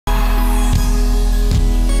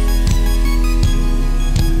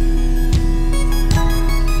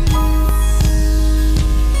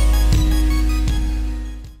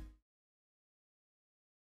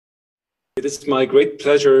It is my great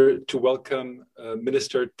pleasure to welcome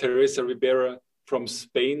Minister Teresa Ribera from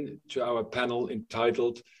Spain to our panel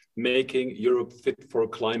entitled Making Europe Fit for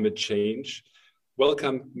Climate Change.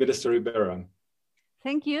 Welcome, Minister Ribera.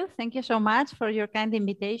 Thank you. Thank you so much for your kind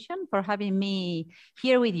invitation, for having me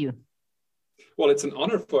here with you. Well, it's an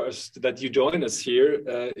honor for us that you join us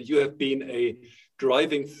here. You have been a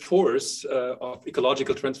driving force of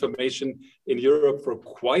ecological transformation in Europe for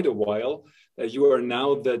quite a while. You are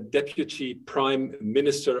now the Deputy Prime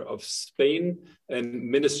Minister of Spain and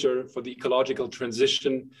Minister for the Ecological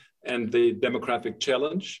Transition and the Demographic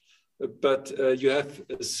Challenge. But you have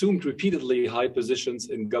assumed repeatedly high positions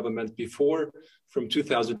in government before. From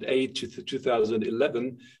 2008 to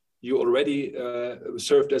 2011, you already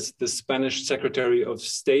served as the Spanish Secretary of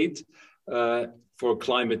State for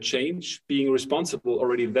climate change, being responsible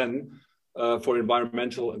already then for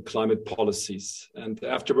environmental and climate policies. And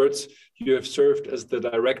afterwards, you have served as the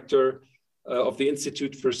director of the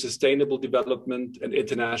Institute for Sustainable Development and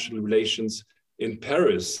International Relations in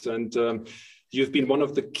Paris. And you've been one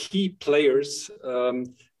of the key players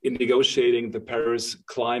in negotiating the Paris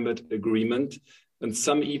Climate Agreement. And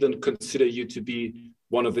some even consider you to be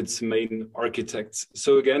one of its main architects.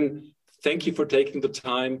 So again, thank you for taking the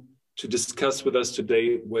time to discuss with us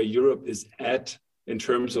today where Europe is at in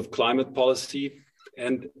terms of climate policy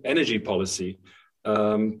and energy policy.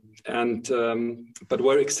 But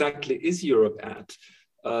where exactly is Europe at?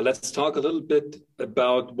 Let's talk a little bit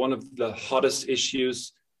about one of the hottest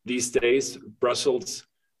issues these days, Brussels'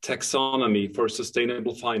 taxonomy for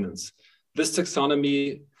sustainable finance. This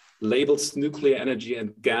taxonomy labels nuclear energy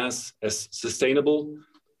and gas as sustainable,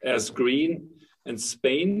 as green, and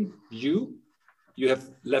Spain, you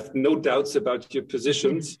have left no doubts about your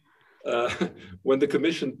positions. When the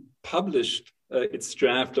Commission published its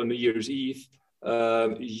draft on New Year's Eve,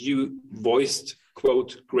 you voiced,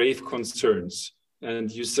 quote, grave concerns.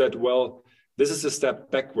 And you said, well, this is a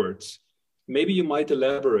step backwards. Maybe you might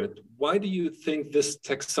elaborate. Why do you think this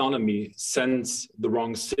taxonomy sends the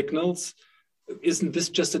wrong signals? Isn't this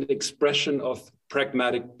just an expression of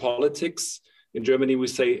pragmatic politics? In Germany, we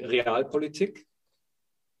say Realpolitik.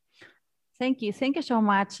 Thank you. Thank you so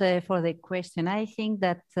much for the question. I think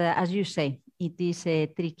that, as you say, it is a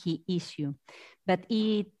tricky issue, but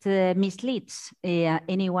it misleads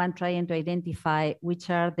anyone trying to identify which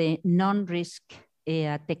are the non-risk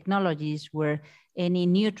technologies where any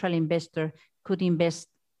neutral investor could invest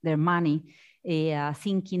their money,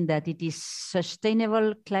 thinking that it is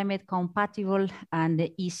sustainable, climate compatible, and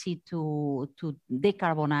easy to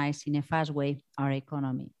decarbonize in a fast way our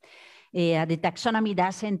economy. The taxonomy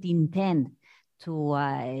doesn't intend to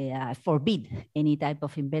forbid any type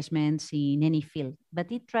of investments in any field,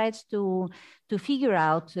 but it tries to figure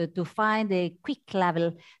out, to find a quick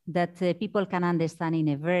level that people can understand in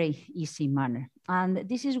a very easy manner. And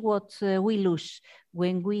this is what we lose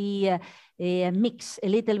when we mix a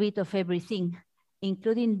little bit of everything,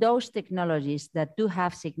 including those technologies that do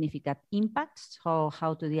have significant impacts, so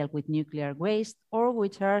how to deal with nuclear waste, or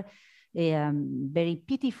which are very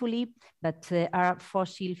pitifully, but are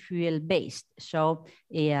fossil fuel based, so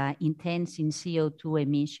intense in CO2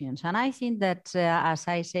 emissions. And I think that, as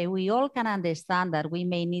I say, we all can understand that we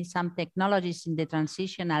may need some technologies in the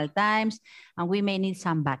transitional times, and we may need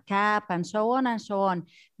some backup and so on,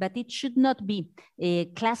 but it should not be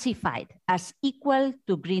classified as equal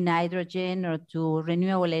to green hydrogen or to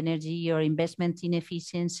renewable energy or investments in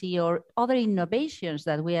efficiency or other innovations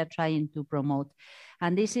that we are trying to promote.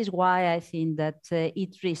 And this is why I think that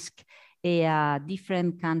it risks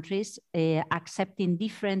different countries accepting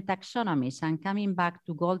different taxonomies and coming back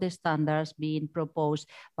to gold standards being proposed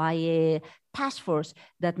by a task force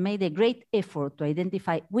that made a great effort to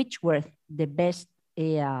identify which were the best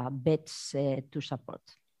bets to support.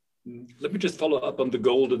 Let me just follow up on the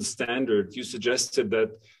golden standard. You suggested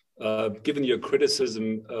that given your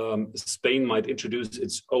criticism, Spain might introduce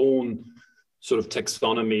its own sort of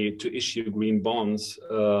taxonomy to issue green bonds.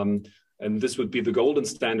 And this would be the golden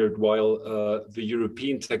standard, while the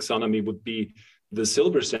European taxonomy would be the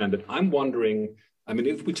silver standard. I'm wondering, I mean,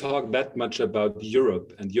 if we talk that much about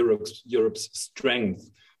Europe and Europe's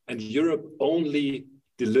strength, and Europe only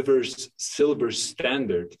delivers silver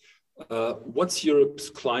standard, what's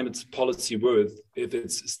Europe's climate policy worth if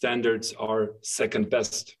its standards are second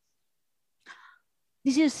best?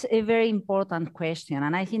 This is a very important question,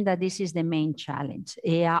 and I think that this is the main challenge.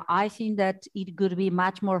 I think that it could be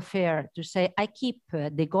much more fair to say, I keep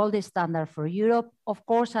the gold standard for Europe, of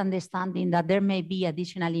course, understanding that there may be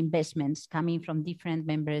additional investments coming from different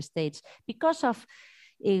member states because of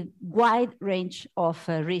a wide range of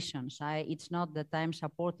reasons. It's not that I'm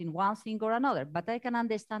supporting one thing or another, but I can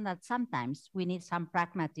understand that sometimes we need some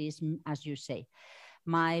pragmatism, as you say.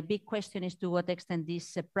 My big question is to what extent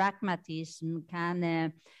this pragmatism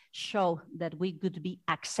can show that we could be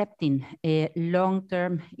accepting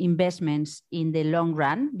long-term investments in the long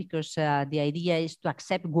run, because the idea is to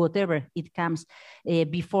accept whatever it comes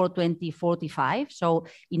before 2045. So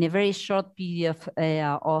in a very short period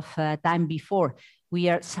of time before, we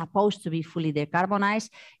are supposed to be fully decarbonized,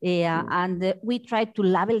 and we try to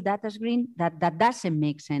label that as green. That doesn't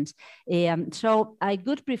make sense. So I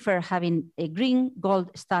would prefer having a green gold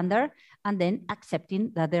standard and then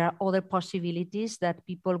accepting that there are other possibilities that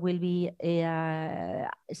people will be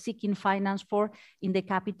seeking finance for in the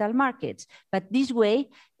capital markets. But this way,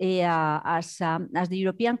 as the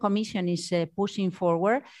European Commission is pushing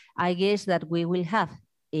forward, I guess that we will have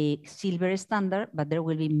a silver standard, but there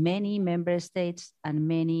will be many member states and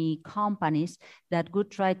many companies that would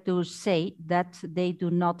try to say that they do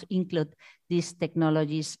not include these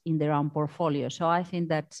technologies in their own portfolio. So I think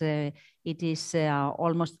that it is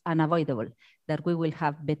almost unavoidable that we will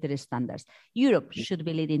have better standards. Europe should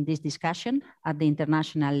be leading this discussion at the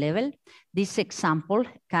international level. This example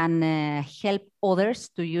can help others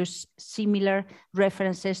to use similar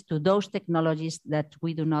references to those technologies that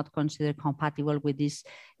we do not consider compatible with this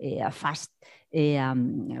fast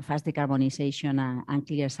decarbonization and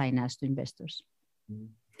clear signals to investors.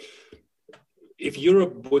 If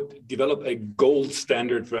Europe would develop a gold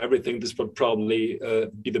standard for everything, this would probably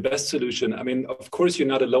be the best solution. I mean, of course, you're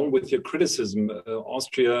not alone with your criticism.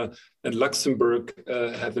 Austria and Luxembourg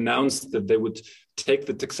have announced that they would take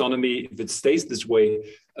the taxonomy, if it stays this way,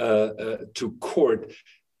 to court.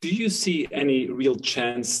 Do you see any real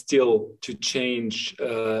chance still to change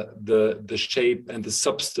the shape and the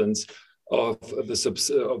substance of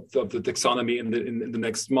the taxonomy in the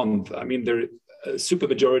next month? I mean, a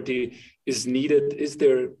supermajority is needed. Is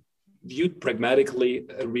there, viewed pragmatically,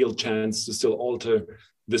 a real chance to still alter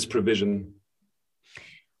this provision?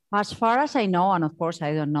 As far as I know, and of course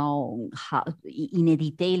I don't know how, in a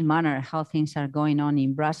detailed manner, how things are going on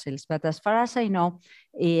in Brussels, but as far as I know,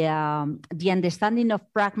 the understanding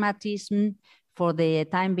of pragmatism for the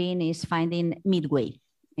time being is finding midway.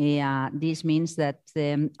 This means that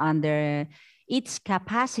under its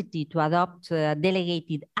capacity to adopt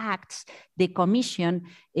delegated acts, the Commission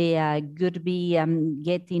could be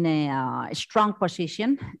getting a strong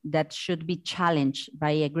position that should be challenged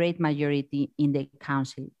by a great majority in the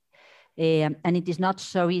Council. And it is not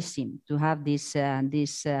so easy to have this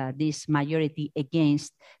majority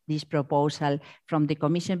against this proposal from the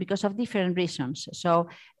Commission because of different reasons. So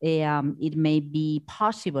it may be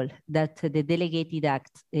possible that the delegated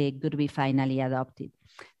act could be finally adopted.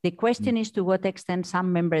 The question is to what extent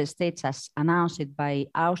some member states, as announced by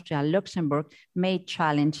Austria and Luxembourg, may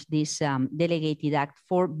challenge this delegated act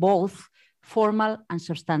for both formal and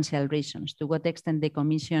substantial reasons. To what extent the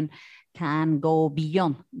Commission can go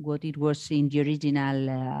beyond what it was in the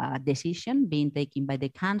original decision being taken by the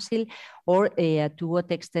Council, or to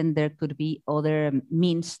what extent there could be other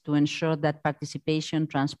means to ensure that participation,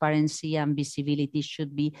 transparency, and visibility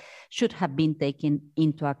should have been taken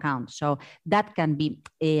into account. So that can be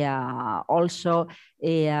also,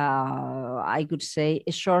 I could say,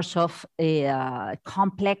 a source of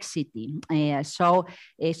complexity, so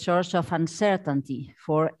a source of uncertainty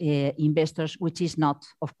for investors, which is not,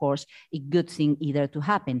 of course, a good thing either to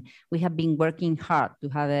happen. We have been working hard to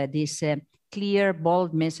have these clear,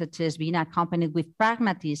 bold messages being accompanied with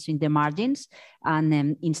pragmatism in the margins.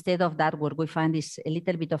 And instead of that, what we find is a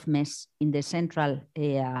little bit of mess in the central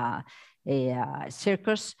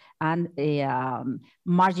circus and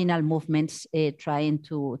marginal movements trying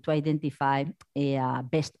to identify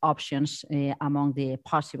best options among the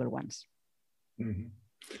possible ones. Mm-hmm.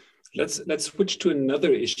 Let's switch to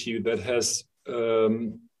another issue that has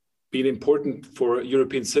been important for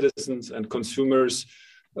European citizens and consumers,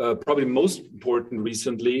 probably most important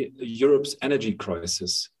recently, Europe's energy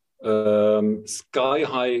crisis.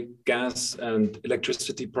 Sky-high gas and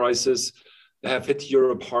electricity prices have hit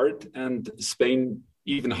Europe hard, and Spain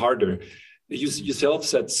even harder. You yourself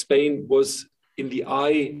said Spain was in the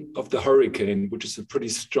eye of the hurricane, which is a pretty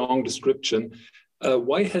strong description.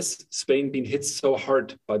 Why has Spain been hit so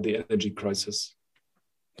hard by the energy crisis?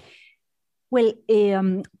 Well,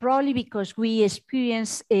 probably because we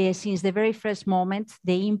experienced since the very first moment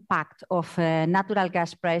the impact of natural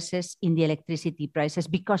gas prices in the electricity prices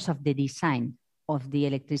because of the design of the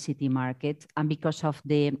electricity market and because of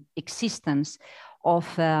the existence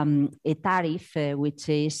of a tariff which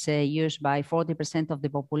is used by 40% of the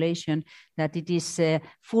population, that it is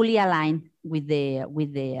fully aligned with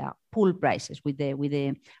the pool prices, with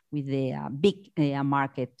the big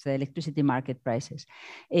market, electricity market prices.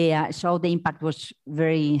 So the impact was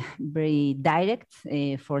very, very direct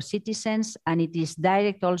for citizens, and it is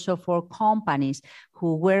direct also for companies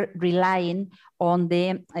who were relying on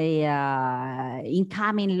the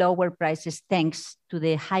incoming lower prices thanks to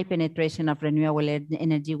the high penetration of renewable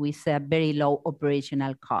energy with very low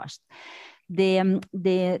operational cost. To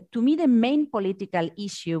me, the main political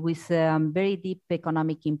issue with very deep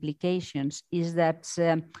economic implications is that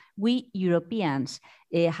we Europeans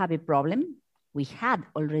have a problem. We had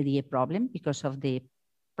already a problem because of the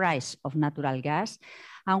price of natural gas,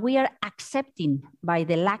 and we are accepting by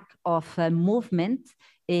the lack of movement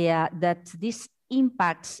that this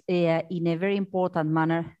impacts in a very important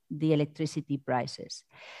manner the electricity prices.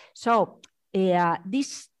 So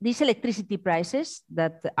these electricity prices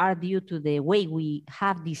that are due to the way we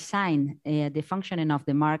have designed the functioning of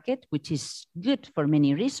the market, which is good for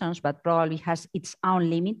many reasons, but probably has its own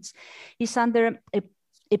limits, is under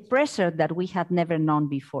a pressure that we had never known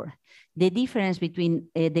before. The difference between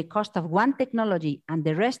the cost of one technology and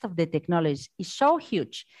the rest of the technologies is so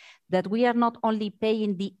huge that we are not only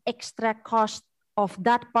paying the extra cost of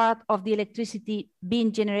that part of the electricity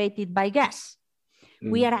being generated by gas.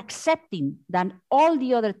 We are accepting that all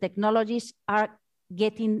the other technologies are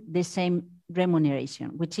getting the same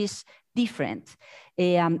remuneration, which is different.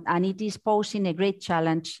 And it is posing a great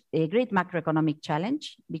challenge, a great macroeconomic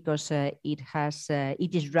challenge, because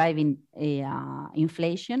it is driving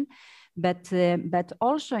inflation, but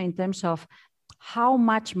also in terms of how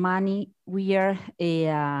much money we are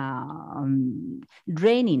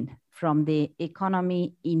draining from the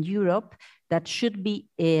economy in Europe that should be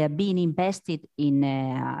being invested in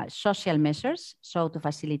social measures, so to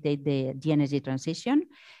facilitate the energy transition,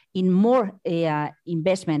 in more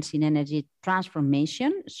investments in energy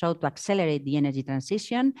transformation, so to accelerate the energy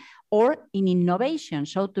transition, or in innovation,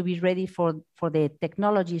 so to be ready for the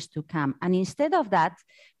technologies to come. And instead of that,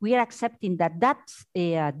 we are accepting that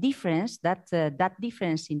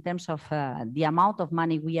difference in terms of the amount of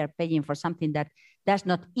money we are paying for something that does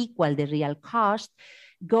not equal the real cost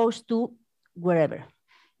goes to wherever,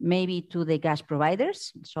 maybe to the gas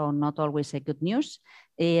providers, so not always a good news,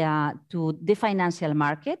 to the financial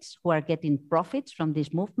markets who are getting profits from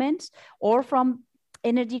these movements, or from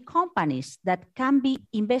energy companies that can be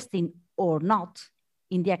investing or not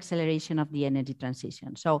in the acceleration of the energy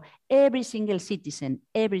transition. So every single citizen,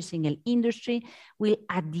 every single industry will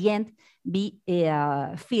at the end be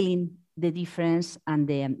feeling the difference and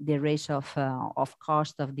the raise of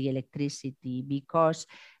cost of the electricity, because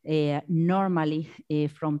normally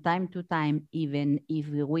from time to time, even if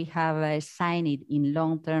we have signed it in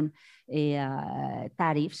long-term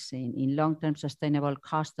tariffs, in long-term sustainable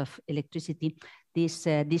cost of electricity,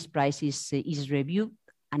 this price is reviewed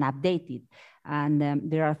and updated.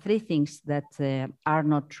 And there are three things that are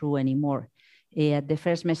not true anymore. The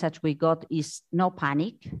first message we got is no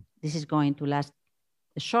panic. This is going to last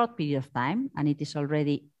a short period of time, and it is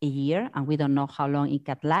already a year, and we don't know how long it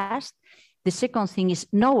can last. The second thing is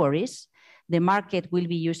no worries. The market will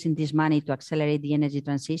be using this money to accelerate the energy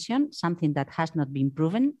transition, something that has not been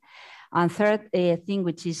proven. And third thing,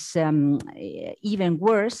 which is even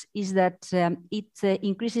worse, is that it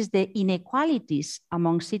increases the inequalities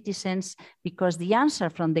among citizens, because the answer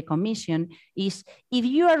from the Commission is, if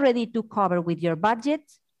you are ready to cover with your budget,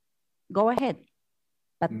 go ahead,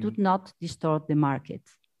 but do not distort the market.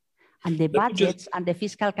 And the budgets and the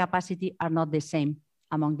fiscal capacity are not the same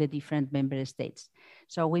among the different member states.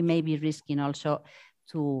 So we may be risking also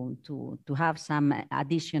to have some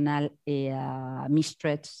additional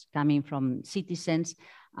misthreats coming from citizens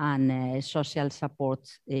and social support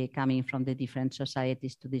coming from the different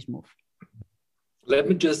societies to this move. Let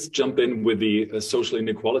me just jump in with the social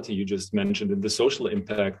inequality you just mentioned and the social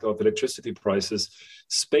impact of electricity prices.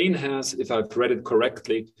 Spain has, if I've read it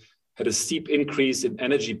correctly, had a steep increase in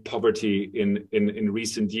energy poverty in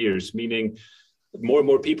recent years, meaning more and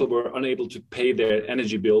more people were unable to pay their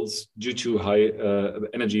energy bills due to high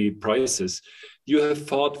energy prices. You have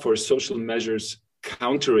fought for social measures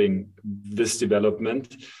countering this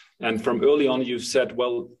development. And from early on, you've said,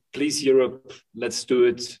 well, please, Europe, let's do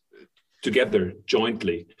it together,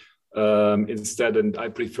 jointly, instead, and I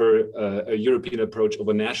prefer a European approach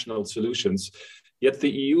over national solutions. Yet the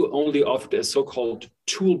EU only offered a so-called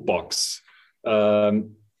toolbox.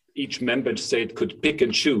 Each member state could pick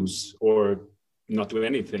and choose or not do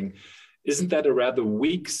anything. Isn't that a rather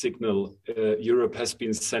weak signal Europe has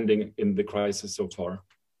been sending in the crisis so far?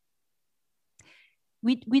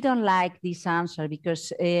 we don't like this answer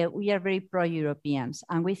because we are very pro-Europeans,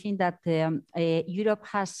 and we think that Europe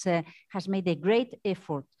has made a great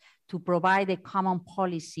effort to provide a common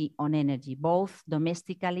policy on energy, both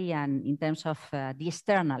domestically and in terms of the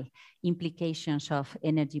external implications of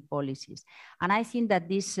energy policies. And I think that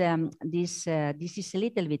this is a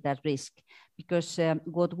little bit at risk, because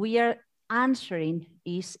what we are answering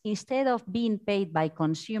is, instead of being paid by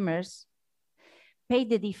consumers, pay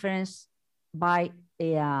the difference by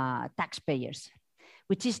taxpayers,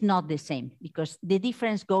 which is not the same, because the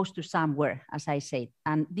difference goes to somewhere, as I said.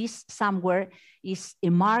 And this somewhere is a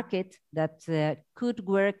market that could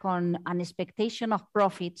work on an expectation of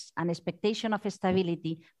profits, an expectation of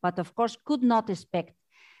stability, but of course could not expect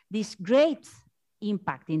this great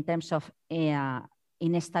impact in terms of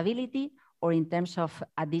instability or in terms of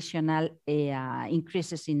additional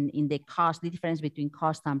increases in the cost, the difference between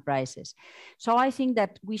cost and prices. So I think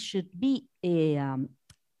that we should be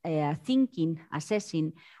thinking,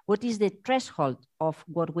 assessing what is the threshold of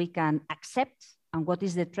what we can accept and what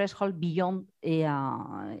is the threshold beyond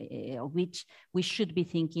which we should be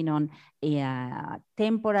thinking on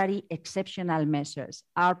temporary exceptional measures.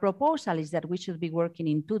 Our proposal is that we should be working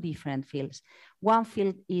in two different fields. One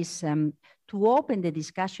field is to open the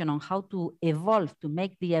discussion on how to evolve, to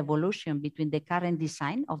make the evolution between the current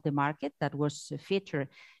design of the market that was featured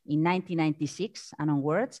in 1996 and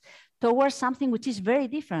onwards, towards something which is very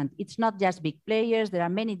different. It's not just big players. There are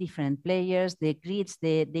many different players, the grids,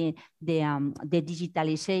 the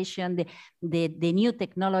digitalization, the new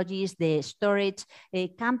technologies, the storage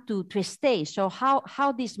come to stay. So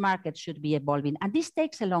how this market should be evolving. And this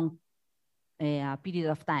takes a long period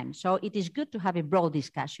of time. So it is good to have a broad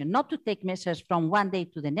discussion, not to take measures from one day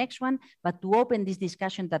to the next one, but to open this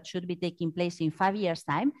discussion that should be taking place in 5 years'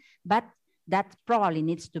 time, but that probably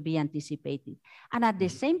needs to be anticipated. And at the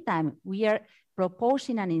same time, we are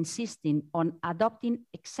proposing and insisting on adopting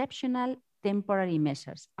exceptional temporary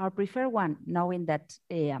measures. Our preferred one, knowing that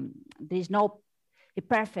there is no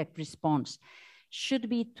perfect response, should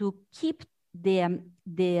be to keep the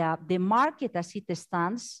market as it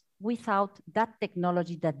stands without that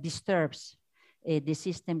technology that disturbs the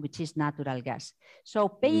system, which is natural gas. So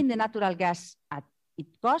paying the natural gas at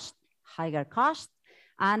its cost, higher cost,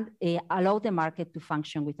 and allow the market to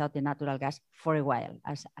function without the natural gas for a while,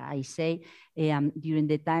 as I say, during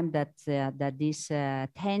the time that, that this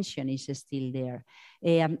tension is still there.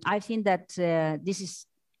 I think that this is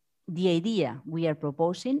the idea we are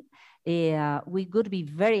proposing. We could be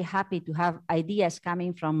very happy to have ideas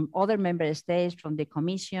coming from other member states, from the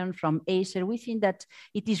Commission, from Acer. We think that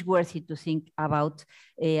it is worth it to think about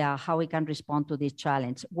how we can respond to this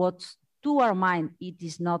challenge. What, to our mind, it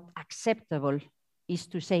is not acceptable is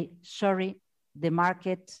to say, sorry, the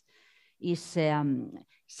market is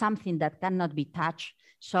something that cannot be touched.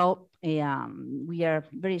 So we are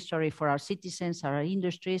very sorry for our citizens, our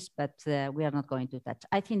industries, but we are not going to touch.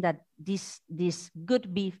 I think that this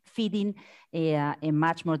could be feeding a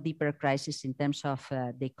much more deeper crisis in terms of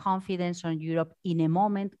the confidence on Europe in a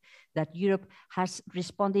moment that Europe has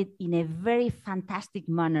responded in a very fantastic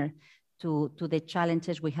manner to the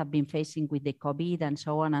challenges we have been facing with the COVID and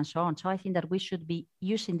so on and so on. So I think that we should be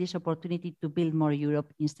using this opportunity to build more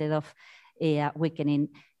Europe instead of weakening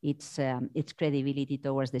its credibility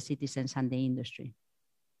towards the citizens and the industry.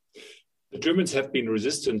 The Germans have been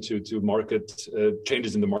resistant to market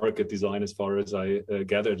changes in the market design, as far as I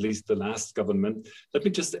gather, at least the last government. Let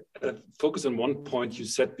me just focus on one point you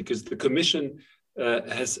said, because the Commission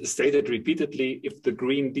has stated repeatedly, if the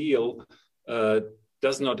Green Deal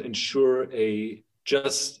does not ensure a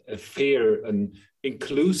just, a fair and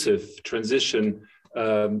inclusive transition,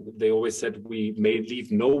 they always said we may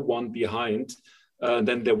leave no one behind,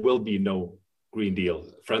 then there will be no Green Deal.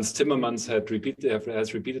 Franz Timmermans has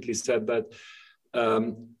repeatedly said that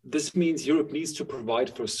this means Europe needs to provide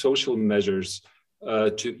for social measures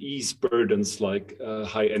to ease burdens like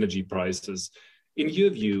high energy prices. In your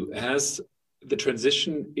view, has the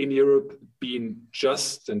transition in Europe been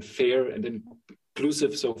just and fair and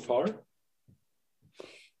inclusive so far?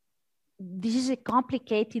 This is a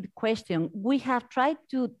complicated question. We have tried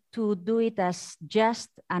to do it as just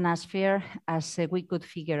and as fair as we could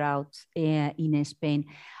figure out in Spain.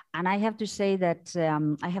 And I have to say that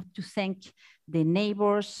I have to thank the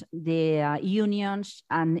neighbors, the unions,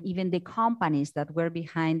 and even the companies that were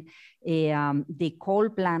behind the coal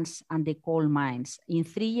plants and the coal mines. In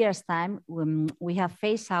 3 years' time, we have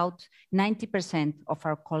phased out 90% of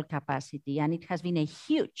our coal capacity, and it has been a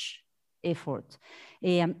huge effort.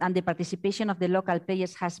 And the participation of the local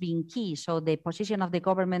players has been key. So the position of the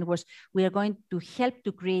government was, we are going to help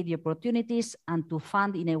to create the opportunities and to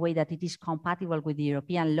fund in a way that it is compatible with the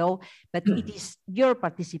European law, but it is your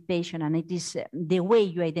participation and it is the way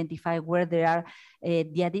you identify where there are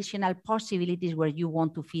the additional possibilities where you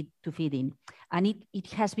want to feed in. And it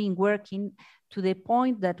has been working to the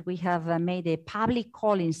point that we have made a public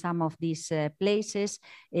call in some of these places,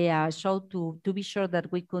 so to be sure that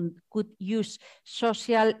we could use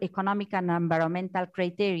social, economic, and environmental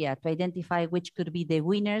criteria to identify which could be the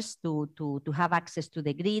winners to have access to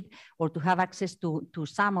the grid or to have access to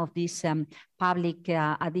some of this public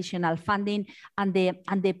additional funding. And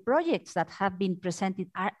the projects that have been presented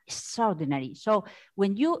are extraordinary. So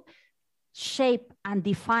when you shape and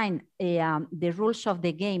define the rules of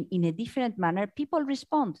the game in a different manner, people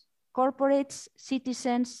respond. Corporates,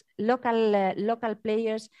 citizens, local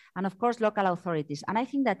players, and of course, local authorities. And I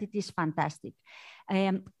think that it is fantastic.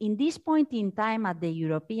 In this point in time at the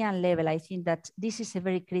European level, I think that this is a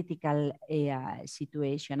very critical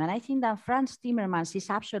situation. And I think that Frans Timmermans is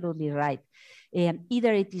absolutely right.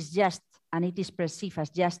 Either it is just, and it is perceived as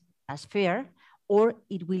just as fair, or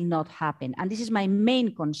it will not happen. And this is my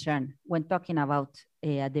main concern when talking about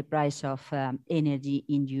the price of energy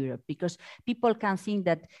in Europe, because people can think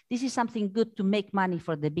that this is something good to make money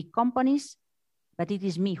for the big companies, but it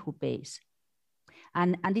is me who pays.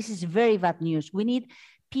 And this is very bad news. We need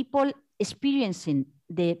people experiencing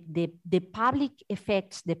the public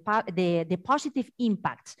effects, the positive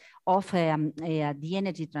impacts of the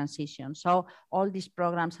energy transition. So all these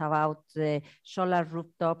programs about solar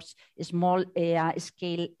rooftops, small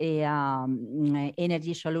scale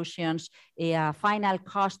energy solutions, final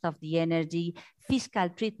cost of the energy, fiscal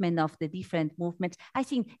treatment of the different movements. I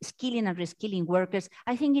think skilling and reskilling workers,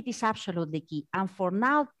 I think it is absolutely key. And for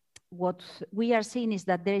now, what we are seeing is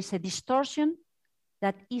that there is a distortion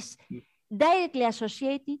that is directly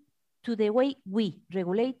associated to the way we,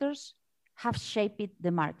 regulators, have shaped the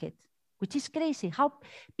market, which is crazy. How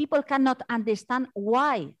people cannot understand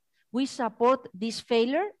why we support this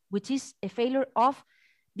failure, which is a failure of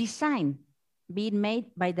design being made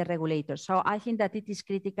by the regulators. So I think that it is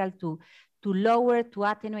critical to lower, to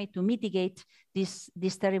attenuate, to mitigate this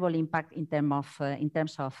terrible impact in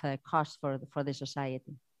terms of cost for the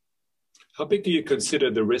society. How big do you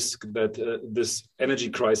consider the risk that this energy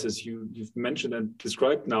crisis you've mentioned and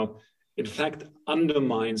described now, in fact,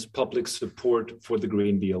 undermines public support for the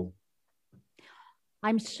Green Deal?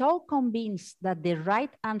 I'm so convinced that the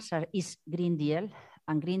right answer is Green Deal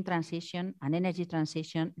and green transition and energy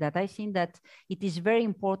transition that I think that it is very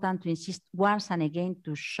important to insist once and again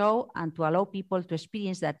to show and to allow people to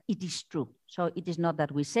experience that it is true. So it is not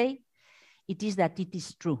that we say, it is that it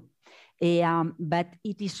is true. But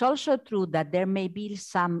it is also true that there may be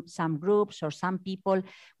some groups or some people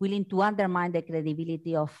willing to undermine the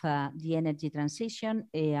credibility of the energy transition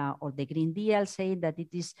or the Green Deal, saying that it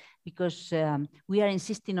is because we are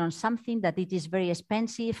insisting on something that it is very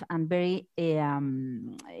expensive and very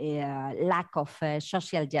lack of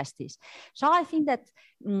social justice. So I think that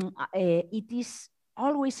it is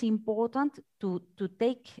always important to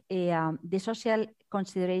take the social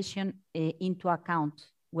consideration into account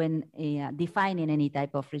when defining any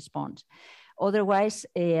type of response. Otherwise,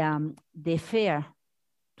 the fear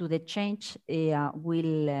to the change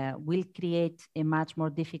will create a much more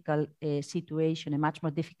difficult situation, a much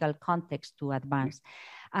more difficult context to advance.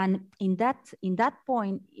 And in that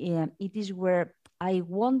point, it is where I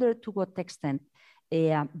wonder to what extent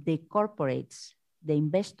the corporates, the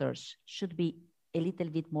investors should be a little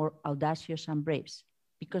bit more audacious and brave,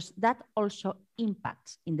 because that also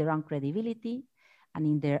impacts in their own credibility and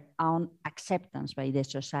in their own acceptance by the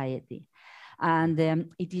society. And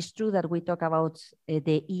it is true that we talk about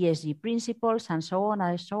the ESG principles and so on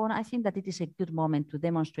and so on. I think that it is a good moment to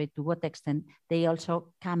demonstrate to what extent they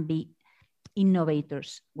also can be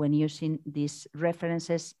innovators when using these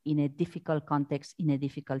references in a difficult context, in a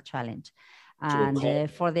difficult challenge. And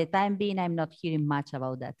for the time being, I'm not hearing much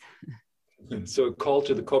about that. So a call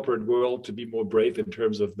to the corporate world to be more brave in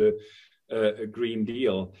terms of the Green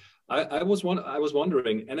Deal. I was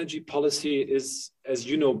wondering, energy policy is, as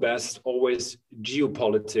you know best, always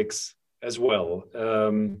geopolitics as well.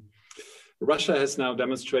 Russia has now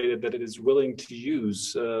demonstrated that it is willing to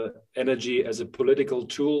use energy as a political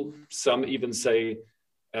tool. Some even say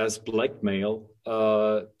as blackmail,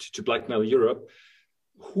 to blackmail Europe.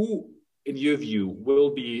 Who, in your view,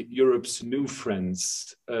 will be Europe's new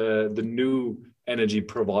friends, the new energy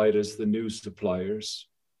providers, the new suppliers?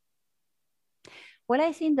 Well,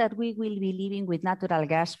 I think that we will be living with natural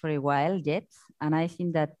gas for a while yet, and I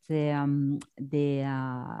think that the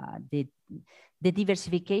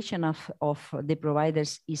diversification of the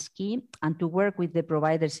providers is key, and to work with the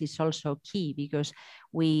providers is also key, because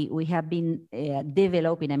we have been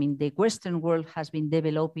developing, I mean, the Western world has been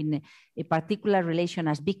developing a particular relation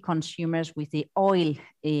as big consumers with the oil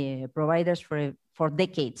providers for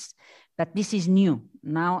decades. But this is new.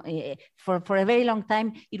 Now, for a very long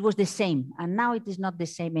time, it was the same, and now it is not the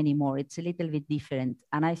same anymore. It's a little bit different.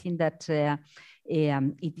 And I think that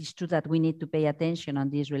it is true that we need to pay attention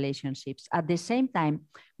on these relationships. At the same time,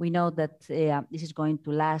 we know that this is going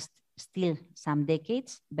to last still some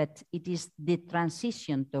decades, but it is the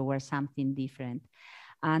transition towards something different.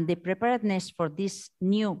 And the preparedness for this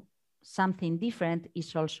new something different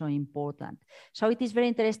is also important. So it is very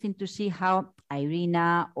interesting to see how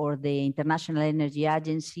IRENA or the International Energy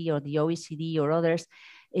Agency or the OECD or others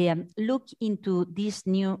look into these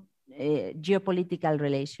new geopolitical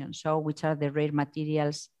relations. So which are the rare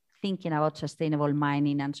materials? Thinking about sustainable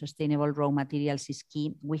mining and sustainable raw materials is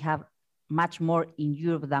key. We have much more in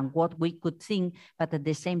Europe than what we could think, but at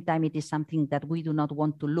the same time, it is something that we do not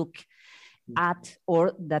want to look at,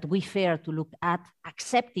 or that we fear to look at,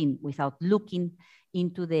 accepting without looking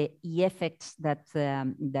into the effects that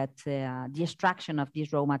the extraction of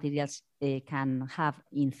these raw materials can have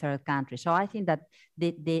in third countries. So I think that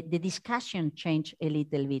the discussion changed a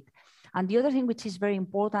little bit. And the other thing which is very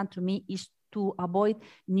important to me is to avoid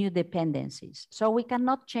new dependencies. So we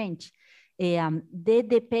cannot change the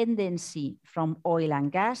dependency from oil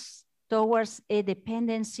and gas towards a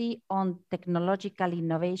dependency on technological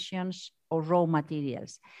innovations or raw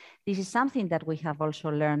materials. This is something that we have also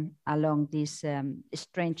learned along these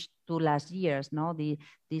strange 2 last years, no?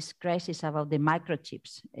 This crisis about the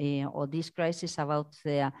microchips, or this crisis about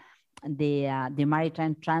the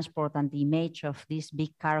maritime transport and the image of this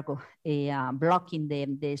big cargo blocking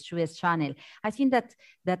the Suez Channel. I think that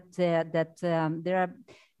there are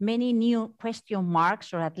many new question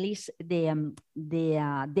marks, or at least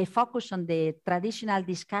the focus on the traditional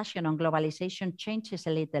discussion on globalization changes a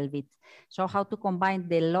little bit. So how to combine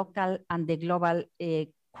the local and the global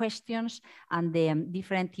questions and the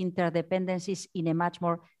different interdependencies in a much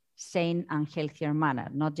more sane and healthier manner,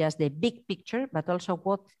 not just the big picture, but also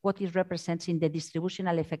what it represents in the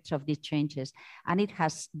distributional effects of these changes. And it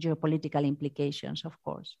has geopolitical implications, of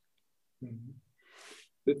course. Mm-hmm.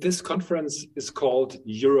 This conference is called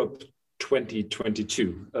Europe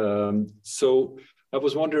 2022. So I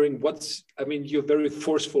was wondering you're very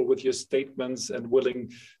forceful with your statements and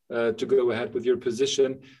willing to go ahead with your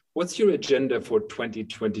position. What's your agenda for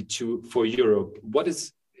 2022 for Europe? What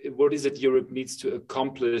is it Europe needs to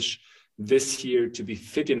accomplish this year to be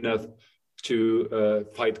fit enough to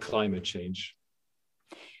fight climate change?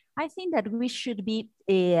 I think that we should be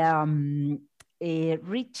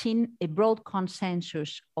reaching a broad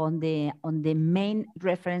consensus on the main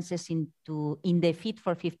references in the Fit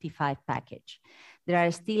for 55 package. There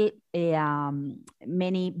are still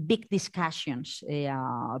many big discussions,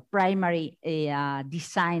 primary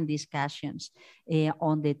design discussions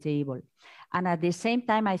on the table. And at the same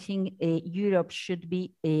time, I think Europe should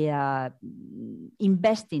be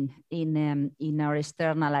investing in our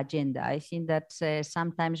external agenda. I think that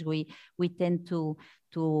sometimes we tend to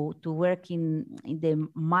work in the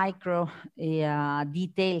micro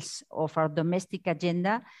details of our domestic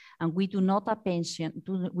agenda, and we do not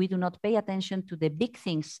pay attention to the big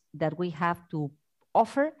things that we have to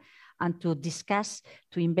offer and to discuss,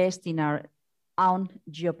 to invest in our own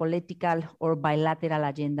geopolitical or bilateral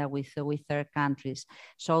agenda with third countries.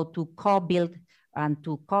 So to co-build and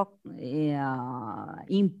to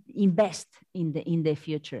invest in the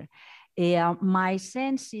future. My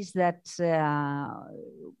sense is that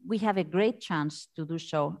we have a great chance to do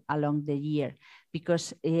so along the year,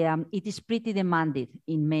 because it is pretty demanded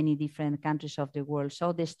in many different countries of the world.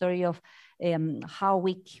 So the story of how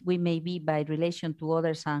weak we may be by relation to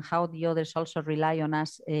others and how the others also rely on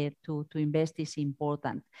us to invest is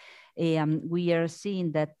important. We are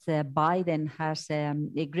seeing that Biden has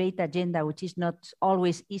a great agenda, which is not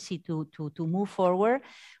always easy to move forward.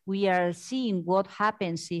 We are seeing what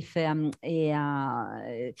happens if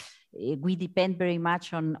we depend very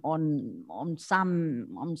much on some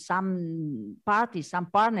parties, some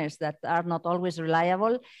partners that are not always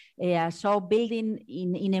reliable. So building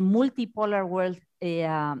in a multipolar world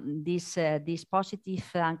these positive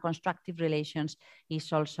and constructive relations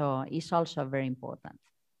is also very important.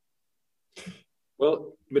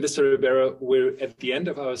 Well, Minister Ribera, we're at the end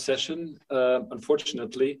of our session,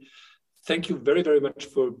 unfortunately. thank you very, very much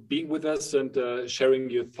for being with us and sharing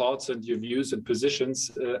your thoughts and your views and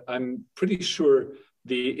positions. I'm pretty sure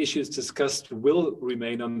the issues discussed will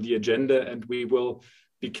remain on the agenda, and we will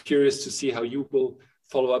be curious to see how you will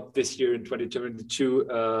follow up this year in 2022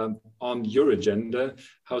 on your agenda,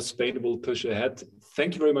 how Spain will push ahead.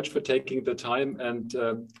 Thank you very much for taking the time, and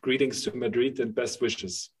greetings to Madrid and best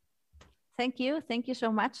wishes. Thank you. Thank you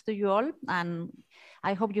so much to you all. And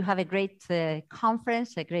I hope you have a great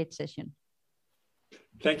conference, a great session.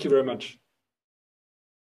 Thank you very much.